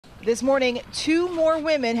This morning, 2 more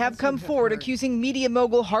women have come forward accusing media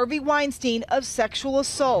mogul Harvey Weinstein of sexual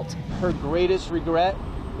assault. Her greatest regret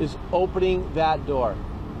is opening that door,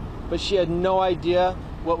 but she had no idea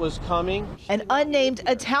what was coming. An unnamed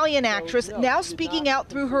Italian actress now speaking out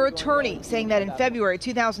through her attorney, saying that in February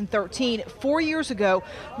 2013, 4 years ago,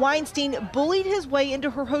 Weinstein bullied his way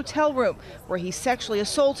into her hotel room where he sexually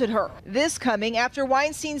assaulted her. This coming after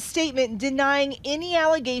Weinstein's statement denying any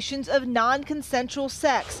allegations of non-consensual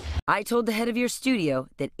sex. I told the head of your studio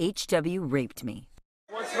that HW raped me.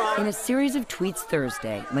 In a series of tweets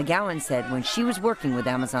Thursday, McGowan said when she was working with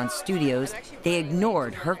Amazon Studios, they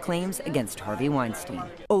ignored her claims against Harvey Weinstein.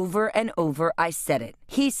 Over and over, I said it.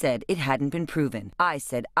 He said it hadn't been proven. I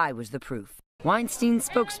said I was the proof. Weinstein's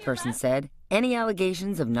spokesperson said any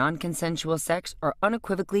allegations of non-consensual sex are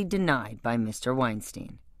unequivocally denied by Mr.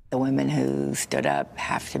 Weinstein. The women who stood up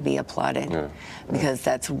have to be applauded because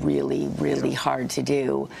that's really, really hard to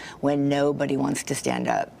do when nobody wants to stand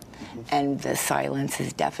up. And the silence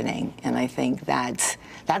is deafening, and I think that's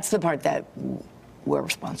the part that we're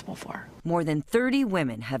responsible for. More than 30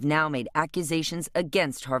 women have now made accusations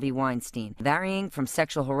against Harvey Weinstein, varying from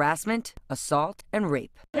sexual harassment, assault, and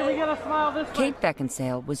rape. Kate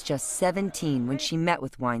Beckinsale was just 17 when she met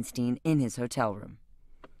with Weinstein in his hotel room.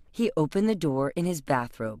 He opened the door in his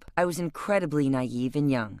bathrobe. I was incredibly naive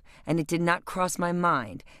and young, and it did not cross my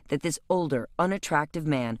mind that this older, unattractive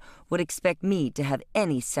man would expect me to have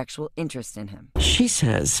any sexual interest in him. She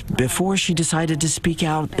says before she decided to speak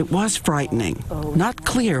out, it was frightening. Not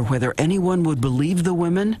clear whether anyone would believe the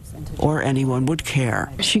women or anyone would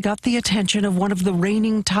care. She got the attention of one of the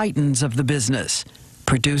reigning titans of the business,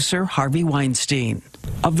 producer Harvey Weinstein.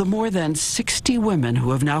 Of the more than 60 women who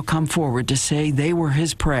have now come forward to say they were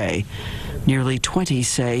his prey, nearly 20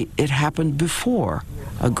 say it happened before.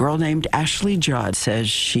 A girl named Ashley Judd says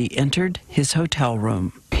she entered his hotel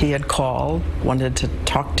room. He had called, wanted to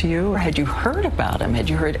talk to you. Had you heard about him? Had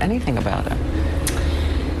you heard anything about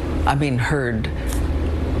him? I mean, heard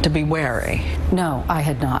to be wary. No, I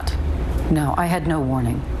had not. No, I had no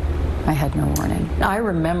warning. I had no warning. I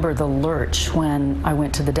remember the lurch when I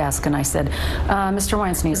went to the desk and I said, Mr.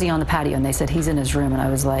 Weinstein, is he on the patio? And they said, he's in his room. And I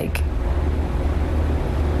was like,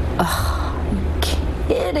 oh, are you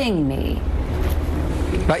kidding me?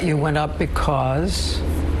 But you went up because?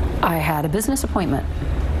 I had a business appointment,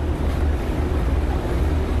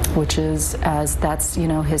 which is, that's,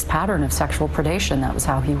 his pattern of sexual predation. That was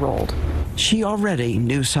how he rolled. She already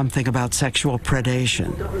knew something about sexual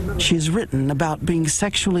predation. She's written about being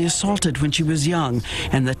sexually assaulted when she was young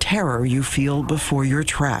and the terror you feel before you're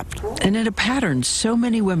trapped. And in a pattern so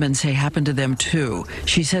many women say happened to them too.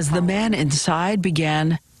 She says the man inside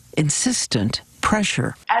began insistent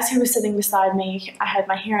pressure. As he was sitting beside me, I had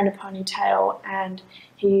my hair in a ponytail and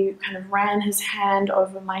he kind of ran his hand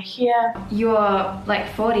over my hair. You're like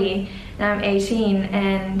 40 and I'm 18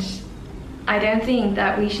 and I don't think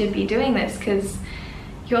that we should be doing this because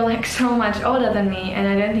you're like so much older than me and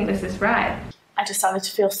I don't think this is right. I just started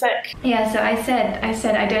to feel sick. Yeah, so I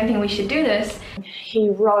said I don't think we should do this. He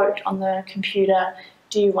wrote on the computer,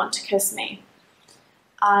 "Do you want to kiss me?"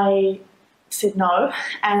 I said no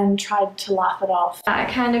and tried to laugh it off. I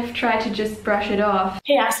kind of tried to just brush it off.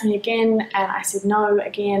 He asked me again and I said no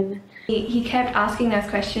again. He kept asking those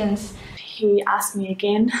questions. He asked me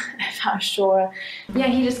again if I was sure. Yeah,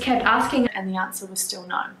 he just kept asking and the answer was still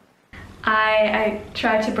no. I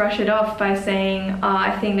tried to brush it off by saying, oh,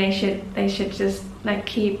 I think they should just like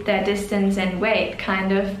keep their distance and wait,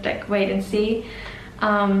 kind of like wait and see.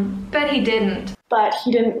 But he didn't. But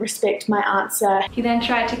he didn't respect my answer. He then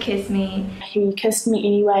tried to kiss me. He kissed me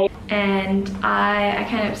anyway. And I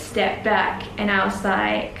kind of stepped back and I was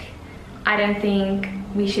like, I don't think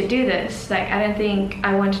we should do this. Like, I don't think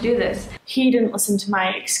I want to do this. He didn't listen to my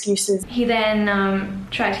excuses. He then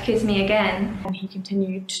tried to kiss me again. And he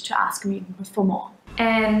continued to ask me for more.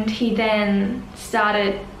 And he then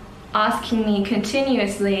started asking me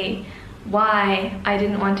continuously why I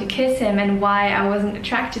didn't want to kiss him and why I wasn't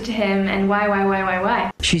attracted to him and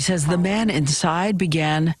why. She says the man inside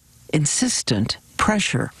began insistent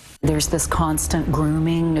pressure. There's this constant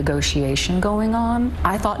grooming negotiation going on.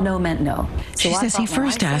 I thought no meant no. So she says he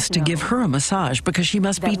first asked to give her a massage because she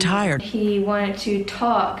must be tired. He wanted to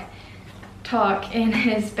talk in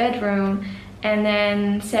his bedroom and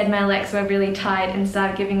then said my legs were really tight and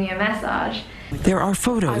started giving me a massage. There are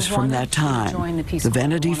photos from that time, the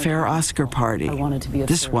Vanity Fair Oscar party.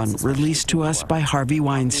 This one released to us by Harvey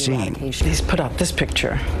Weinstein. He's put up this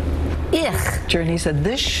picture. Ugh. And he said,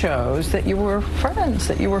 this shows that you were friends,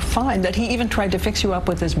 that you were fine, that he even tried to fix you up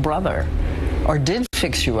with his brother. or did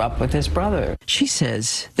fix you up with his brother. She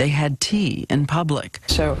says they had tea in public.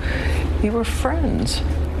 So you were friends?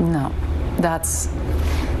 No, that's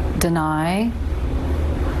deny,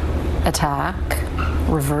 attack,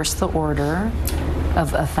 reverse the order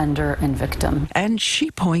of offender and victim. And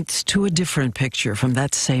she points to a different picture from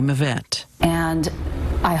that same event. And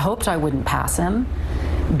I hoped I wouldn't pass him,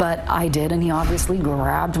 but I did, and he obviously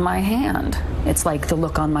grabbed my hand. It's like the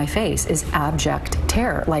look on my face is abject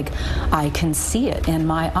terror. Like, I can see it in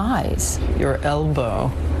my eyes. Your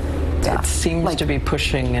elbow, it seems to be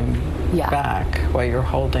pushing him back while you're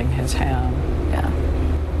holding his hand. Yeah.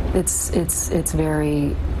 It's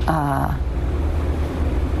very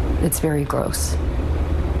gross.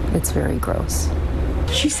 It's very gross.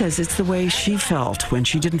 She says it's the way she felt when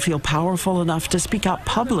she didn't feel powerful enough to speak out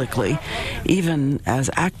publicly, even as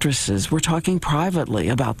actresses were talking privately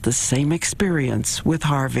about the same experience with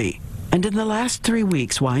Harvey. And in the last 3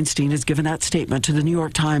 weeks, Weinstein has given that statement to the New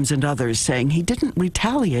York Times and others, saying he didn't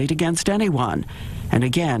retaliate against anyone. And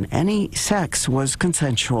again, any sex was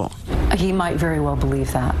consensual. He might very well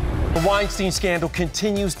believe that. The Weinstein scandal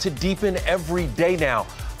continues to deepen every day now.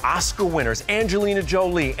 Oscar winners Angelina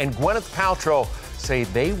Jolie and Gwyneth Paltrow say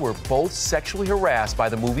they were both sexually harassed by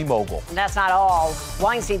the movie mogul. And that's not all.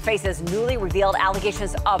 Weinstein faces newly revealed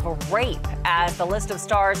allegations of rape as the list of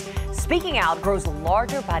stars speaking out grows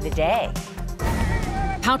larger by the day.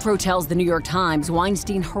 Paltrow tells the New York Times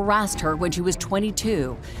Weinstein harassed her when she was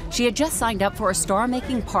 22. She had just signed up for a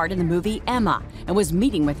star-making part in the movie Emma and was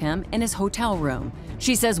meeting with him in his hotel room.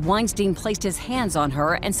 She says Weinstein placed his hands on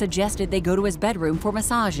her and suggested they go to his bedroom for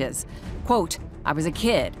massages. Quote, "I was a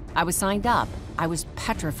kid. I was signed up. I was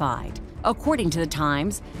petrified." According to the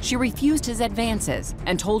Times, she refused his advances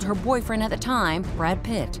and told her boyfriend at the time, Brad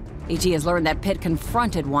Pitt. ET has learned that Pitt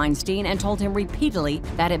confronted Weinstein and told him repeatedly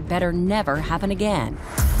that it better never happen again.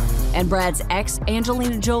 And Brad's ex,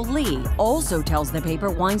 Angelina Jolie, also tells the paper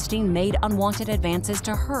Weinstein made unwanted advances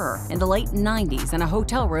to her in the late 90s in a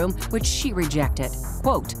hotel room, which she rejected.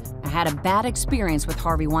 Quote, "I had a bad experience with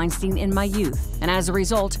Harvey Weinstein in my youth, and as a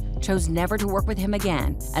result, chose never to work with him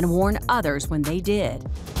again and warn others when they did."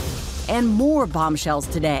 And more bombshells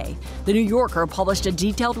today. The New Yorker published a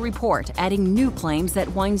detailed report adding new claims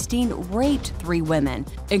that Weinstein raped 3 women,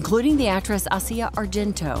 including the actress Asia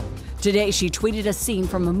Argento. Today, she tweeted a scene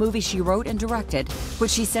from a movie she wrote and directed,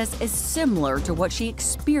 which she says is similar to what she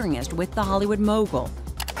experienced with the Hollywood mogul.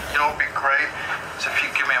 You know what would be great? Is if you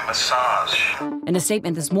give me a massage. In a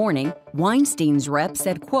statement this morning, Weinstein's rep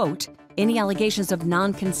said, quote, "Any allegations of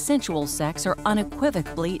non-consensual sex are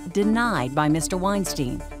unequivocally denied by Mr.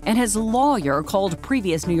 Weinstein." And his lawyer called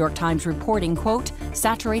previous New York Times reporting, quote,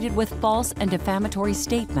 "saturated with false and defamatory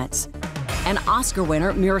statements." And Oscar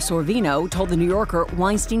winner Mira Sorvino told The New Yorker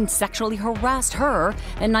Weinstein sexually harassed her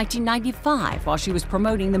in 1995 while she was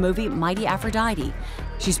promoting the movie Mighty Aphrodite.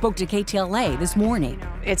 She spoke to KTLA this morning.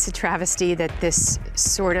 It's a travesty that this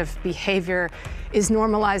sort of behavior is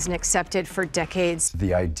normalized and accepted for decades.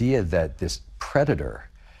 The idea that this predator,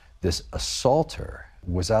 this assaulter,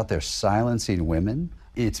 was out there silencing women,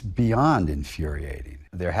 it's beyond infuriating.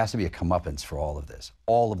 There has to be a comeuppance for all of this,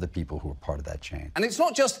 all of the people who are part of that chain. And it's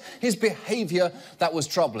not just his behaviour that was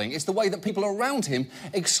troubling, it's the way that people around him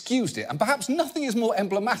excused it. And perhaps nothing is more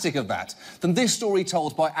emblematic of that than this story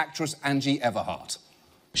told by actress Angie Everhart.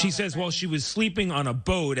 She says while she was sleeping on a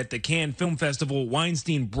boat at the Cannes Film Festival,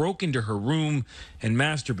 Weinstein broke into her room and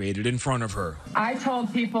masturbated in front of her. I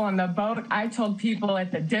told people on the boat, I told people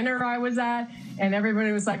at the dinner I was at, and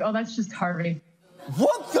everybody was like, oh, that's just Harvey.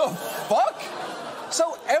 What the fuck?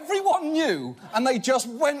 So everyone knew, and they just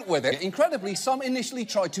went with it. Incredibly, some initially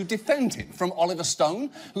tried to defend him, from Oliver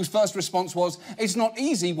Stone, whose first response was, "It's not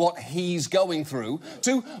easy what he's going through,"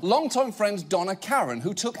 to longtime friend Donna Karen,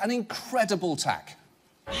 who took an incredible tack.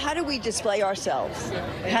 How do we display ourselves?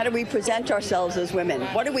 How do we present ourselves as women?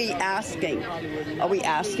 What are we asking? Are we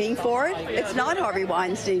asking for it? It's not Harvey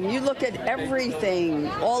Weinstein. You look at everything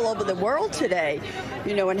all over the world today,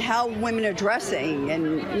 you know, and how women are dressing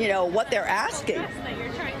and, you know, what they're asking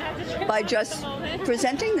by just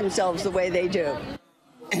presenting themselves the way they do.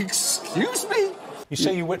 Excuse me? You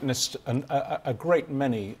say you witnessed a great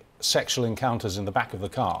many sexual encounters in the back of the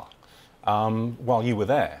car while you were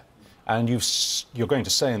there. And you're going to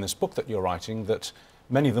say in this book that you're writing that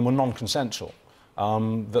many of them were non-consensual,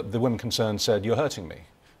 that the women concerned said, "You're hurting me,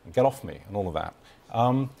 get off me," and all of that.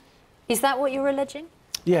 Is that what you're alleging?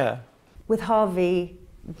 Yeah. With Harvey,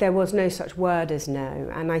 there was no such word as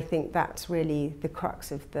no, and I think that's really the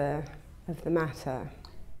crux of the matter.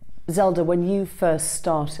 Zelda, when you first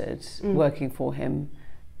started working for him,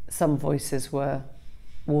 some voices were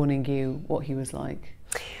warning you what he was like.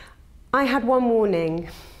 I had one warning,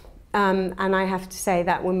 and I have to say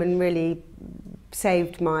that woman really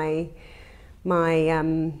saved my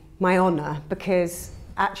honour, because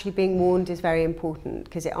actually being warned is very important,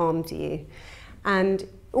 because it arms you. And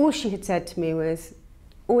all she had said to me was,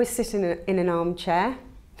 always sit in an armchair,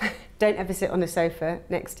 don't ever sit on a sofa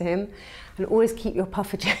next to him, and always keep your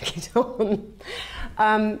puffer jacket on.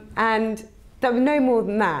 And there was no more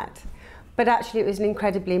than that. But actually it was an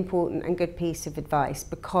incredibly important and good piece of advice,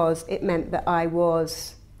 because it meant that I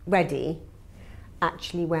was ready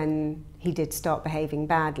actually when he did start behaving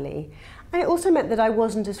badly. And it also meant that I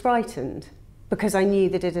wasn't as frightened, because I knew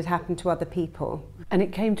that it had happened to other people. And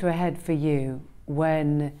it came to a head for you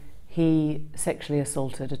when he sexually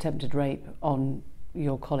assaulted, attempted rape on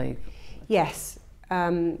your colleague? Yes.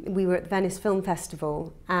 We were at the Venice Film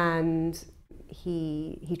Festival, and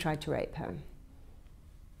he tried to rape her.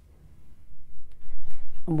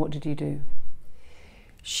 And what did you do?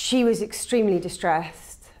 She was extremely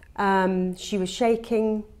distressed. She was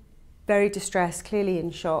shaking, very distressed, clearly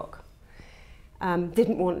in shock.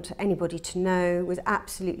 Didn't want anybody to know, was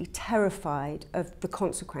absolutely terrified of the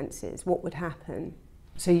consequences, what would happen.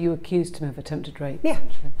 So you accused him of attempted rape? Yeah.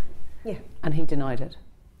 Essentially. Yeah. And he denied it?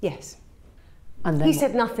 Yes. And then he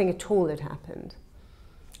said nothing at all had happened.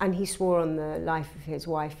 And he swore on the life of his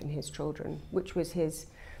wife and his children, which was his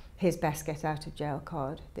best get out of jail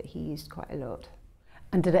card that he used quite a lot.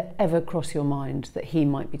 And did it ever cross your mind that he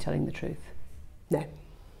might be telling the truth? No.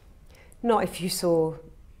 Not if you saw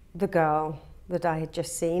the girl that I had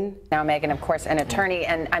just seen. Now, Megan, of course, an attorney,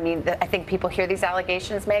 and I mean, I think people hear these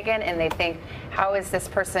allegations, Megan, and they think, how is this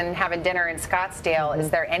person having dinner in Scottsdale? Is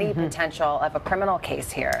there any potential of a criminal case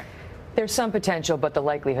here? There's some potential, but the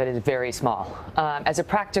likelihood is very small. As a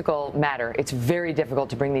practical matter, it's very difficult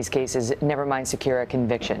to bring these cases, never mind secure a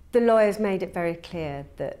conviction. The lawyers made it very clear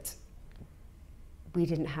that we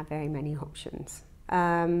didn't have very many options.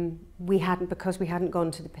 Because we hadn't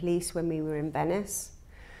gone to the police when we were in Venice.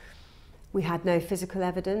 We had no physical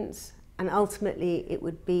evidence, and ultimately it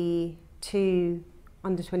would be two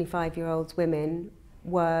under 25-year-olds women,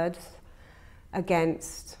 words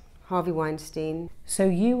against Harvey Weinstein. So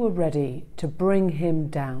you were ready to bring him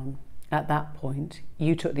down at that point.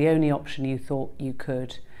 You took the only option you thought you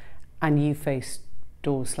could, and you faced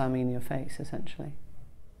doors slamming in your face, essentially.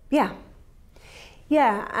 Yeah.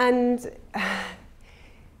 Yeah, and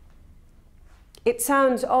it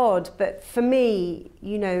sounds odd, but for me,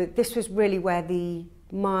 you know, this was really where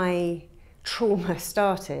my trauma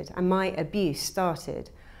started and my abuse started.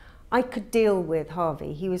 I could deal with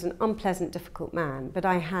Harvey. He was an unpleasant, difficult man, but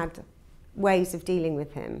I had ways of dealing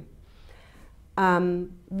with him.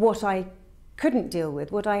 What I couldn't deal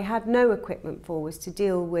with, what I had no equipment for, was to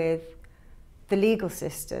deal with the legal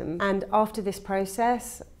system. And after this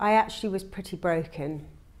process, I actually was pretty broken.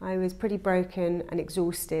 I was pretty broken and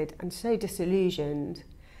exhausted and so disillusioned.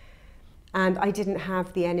 And I didn't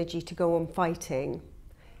have the energy to go on fighting.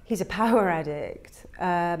 He's a power addict.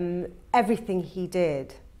 Everything he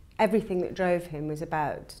did, everything that drove him was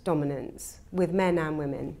about dominance with men and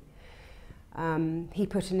women. He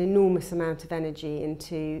put an enormous amount of energy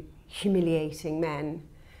into humiliating men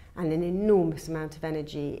and an enormous amount of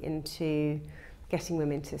energy into getting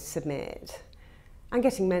women to submit and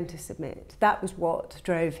getting men to submit. That was what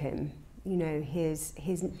drove him, you know, his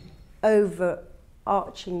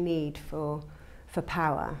overarching need for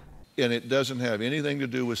power. And it doesn't have anything to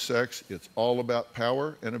do with sex. It's all about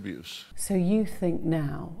power and abuse. So you think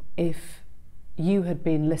now, if you had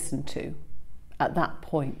been listened to at that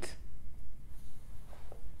point,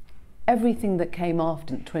 everything that came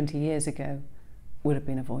after 20 years ago would have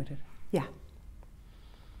been avoided? Yeah.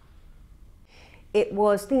 It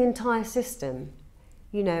was the entire system,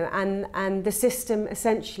 you know, and the system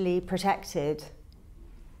essentially protected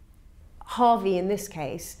Harvey in this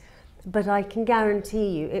case, but I can guarantee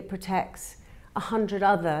you it protects 100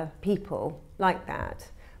 other people like that.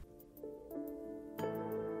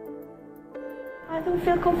 I don't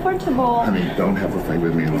feel comfortable. Honey, don't have a fight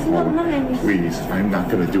with me on the phone. Please, I'm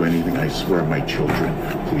not going to do anything. I swear, my children.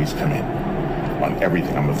 Please come in. On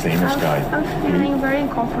everything. I'm a famous guy. I'm feeling very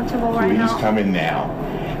uncomfortable right now. Please come in now.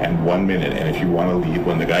 And 1 minute. And if you want to leave,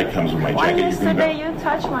 when the guy comes with my jacket, you can go. Yesterday you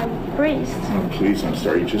touched my breast. Oh, please, I'm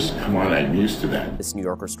sorry. Just come on. I'm used to that. This New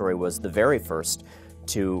Yorker story was the very first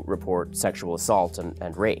to report sexual assault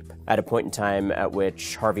and rape at a point in time at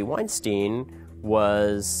which Harvey Weinstein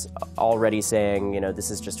was already saying, you know, this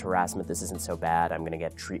is just harassment, this isn't so bad, I'm going to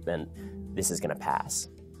get treatment, this is going to pass.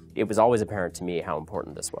 It was always apparent to me how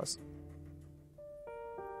important this was.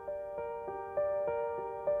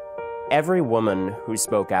 Every woman who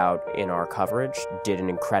spoke out in our coverage did an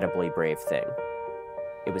incredibly brave thing.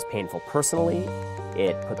 It was painful personally.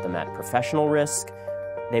 It put them at professional risk.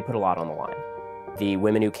 They put a lot on the line. The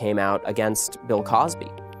women who came out against Bill Cosby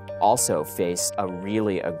also faced a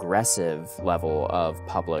really aggressive level of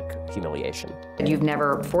public humiliation. You've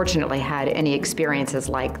never, fortunately, had any experiences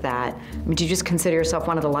like that. I mean, do you just consider yourself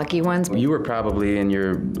one of the lucky ones? You were probably in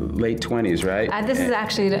your late 20s, right? This is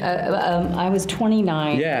actually, I was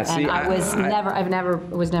 29. Yeah, see, and I was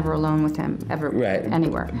never alone with him, ever,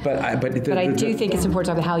 anywhere. But I do think it's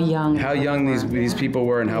important to talk about how young these people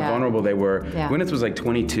were and how vulnerable they were. Yeah. Gwyneth was like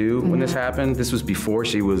 22 when this happened. This was before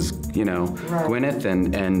she was, Gwyneth,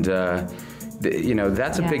 and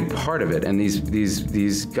that's a big part of it. And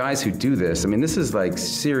these guys who do this, I mean, this is like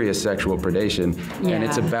serious sexual predation, and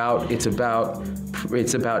it's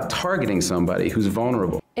about targeting somebody who's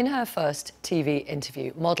vulnerable. In her first TV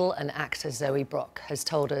interview, model and actor Zoe Brock has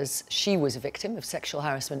told us she was a victim of sexual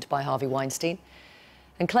harassment by Harvey Weinstein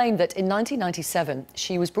and claimed that in 1997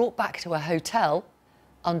 she was brought back to a hotel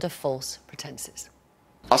under false pretenses.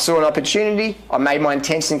 I saw an opportunity, I made my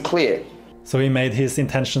intention clear. So he made his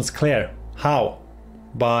intentions clear. How?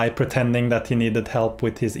 By pretending that he needed help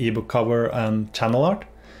with his ebook cover and channel art?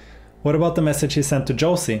 What about the message he sent to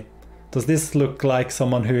Josie? Does this look like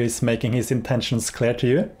someone who is making his intentions clear to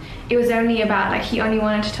you? It was only about, like, he only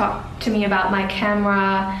wanted to talk to me about my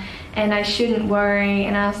camera and I shouldn't worry,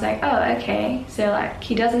 and I was like, oh, okay. So, like,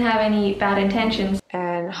 he doesn't have any bad intentions.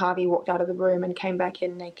 And Harvey walked out of the room and came back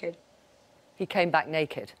in naked. He came back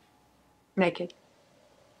naked? Naked.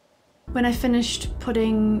 When I finished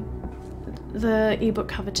putting the ebook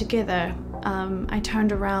cover together, I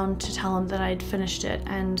turned around to tell him that I'd finished it,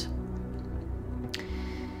 and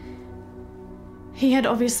he had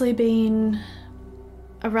obviously been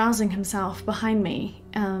arousing himself behind me,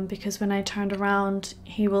 because when I turned around,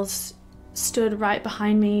 he stood right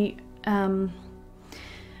behind me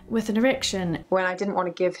with an erection. When I didn't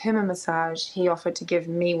want to give him a massage, he offered to give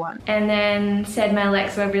me one. And then said my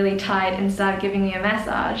legs were really tight and started giving me a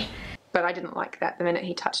massage. But I didn't like that. The minute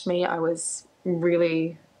he touched me, I was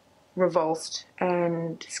really revulsed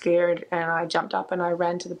and scared, and I jumped up and I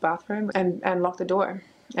ran to the bathroom and locked the door.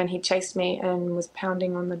 And he chased me and was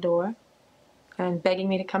pounding on the door and begging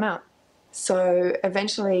me to come out. So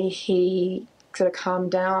eventually he sort of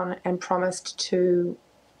calmed down and promised to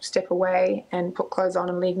step away and put clothes on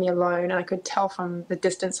and leave me alone. And I could tell from the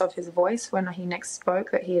distance of his voice when he next spoke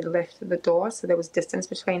that he had left the door, so there was distance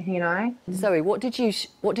between he and I. Zoe, what did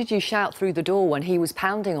you shout through the door when he was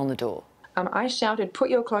pounding on the door? I shouted, "Put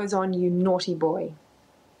your clothes on, you naughty boy."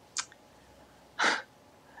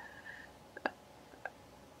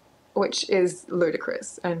 Which is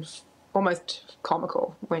ludicrous and almost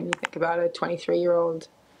comical when you think about a 23-year-old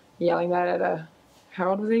yelling that at a, how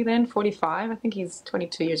old was he then? 45? I think he's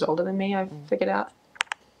 22 years older than me, I've figured out.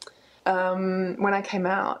 When I came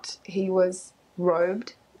out, he was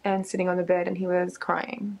robed and sitting on the bed and he was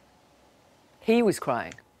crying. He was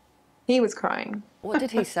crying? He was crying. What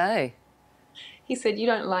did he say? He said, "You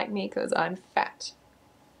don't like me because I'm fat."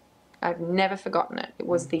 I've never forgotten it. It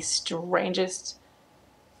was the strangest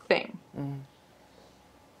thing.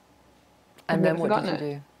 And then what did you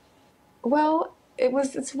do? Well,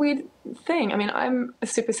 it's a weird thing. I mean, I'm a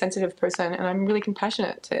super sensitive person and I'm really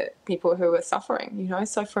compassionate to people who are suffering, you know,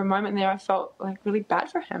 so for a moment there I felt like really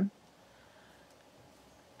bad for him,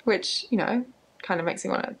 which, you know, kind of makes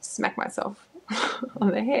me want to smack myself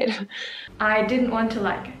on the head. I didn't want to,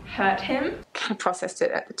 like, hurt him. Kind of processed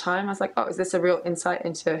it at the time. I was like, oh, is this a real insight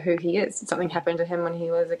into who he is? Did something happen to him when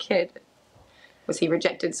he was a kid? Was he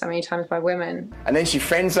rejected so many times by women? And then she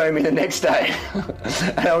friend-zoned me the next day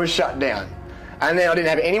and I was shut down. And then I didn't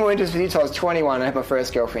have any more interest with you until I was 21. I had my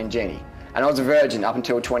first girlfriend, Jenny. And I was a virgin up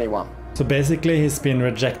until 21. So basically he's been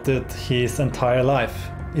rejected his entire life.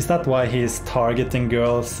 Is that why he's targeting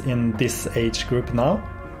girls in this age group now?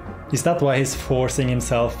 Is that why he's forcing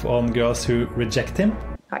himself on girls who reject him?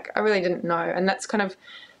 Like, I really didn't know. And that's kind of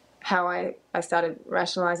how I started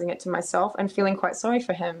rationalizing it to myself and feeling quite sorry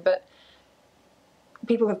for him. But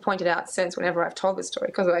people have pointed out since, whenever I've told this story,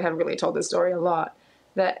 because I have really told this story a lot,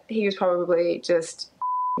 that he was probably just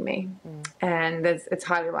me. And it's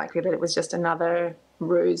highly likely that it was just another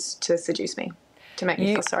ruse to seduce me, to make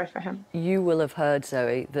me feel sorry for him. You will have heard,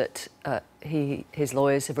 Zoe, that his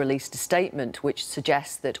lawyers have released a statement which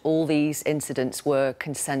suggests that all these incidents were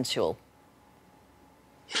consensual.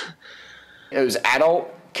 It was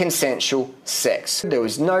adult consensual sex. There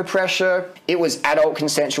was no pressure. It was adult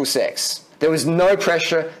consensual sex. There was no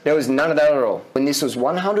pressure. There was none of that at all. And this was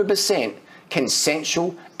 100%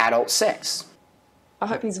 consensual adult sex. I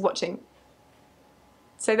hope he's watching.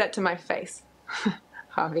 Say that to my face,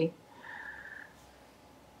 Harvey.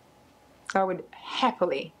 I would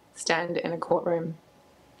happily stand in a courtroom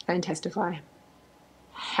and testify.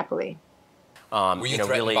 Happily. Were you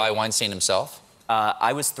threatened by Weinstein himself?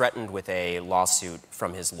 I was threatened with a lawsuit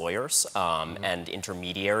from his lawyers, and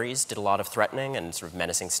intermediaries did a lot of threatening and sort of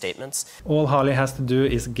menacing statements. All Harley has to do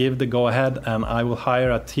is give the go-ahead, and I will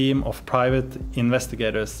hire a team of private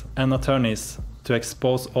investigators and attorneys to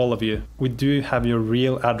expose all of you. We do have your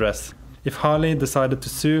real address. If Harley decided to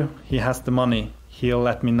sue, he has the money. He'll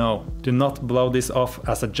let me know. Do not blow this off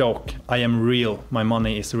as a joke. I am real. My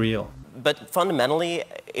money is real. But fundamentally,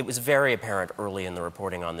 it was very apparent early in the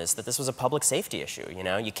reporting on this that this was a public safety issue. You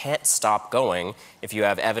know, you can't stop going if you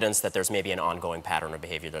have evidence that there's maybe an ongoing pattern of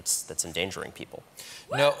behavior that's endangering people.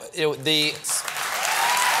 No,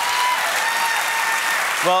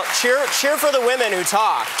 Well, cheer for the women who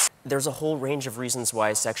talked. There's a whole range of reasons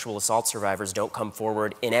why sexual assault survivors don't come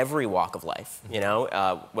forward in every walk of life, you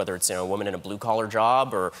know, whether it's a woman in a blue-collar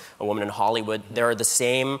job or a woman in Hollywood. There are the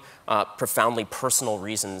same profoundly personal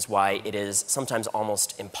reasons why it is sometimes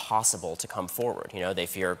almost impossible to come forward. You know, they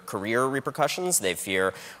fear career repercussions, they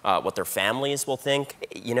fear what their families will think.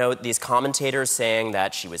 You know, these commentators saying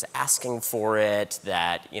that she was asking for it,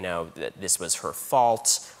 that, you know, that this was her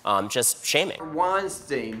fault, just shaming.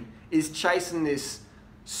 Weinstein is chasing this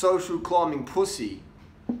social climbing pussy,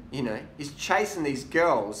 you know, he's chasing these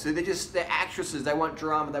girls. So they're actresses, they want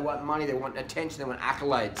drama, they want money, they want attention, they want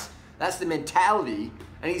accolades. That's the mentality,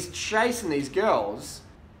 and he's chasing these girls.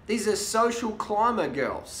 These are social climber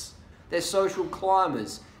girls. They're social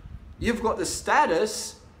climbers. You've got the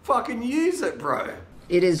status, fucking use it, bro.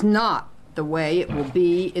 It is not the way it will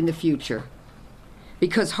be in the future.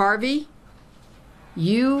 Because Harvey,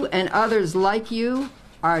 you and others like you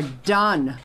are done.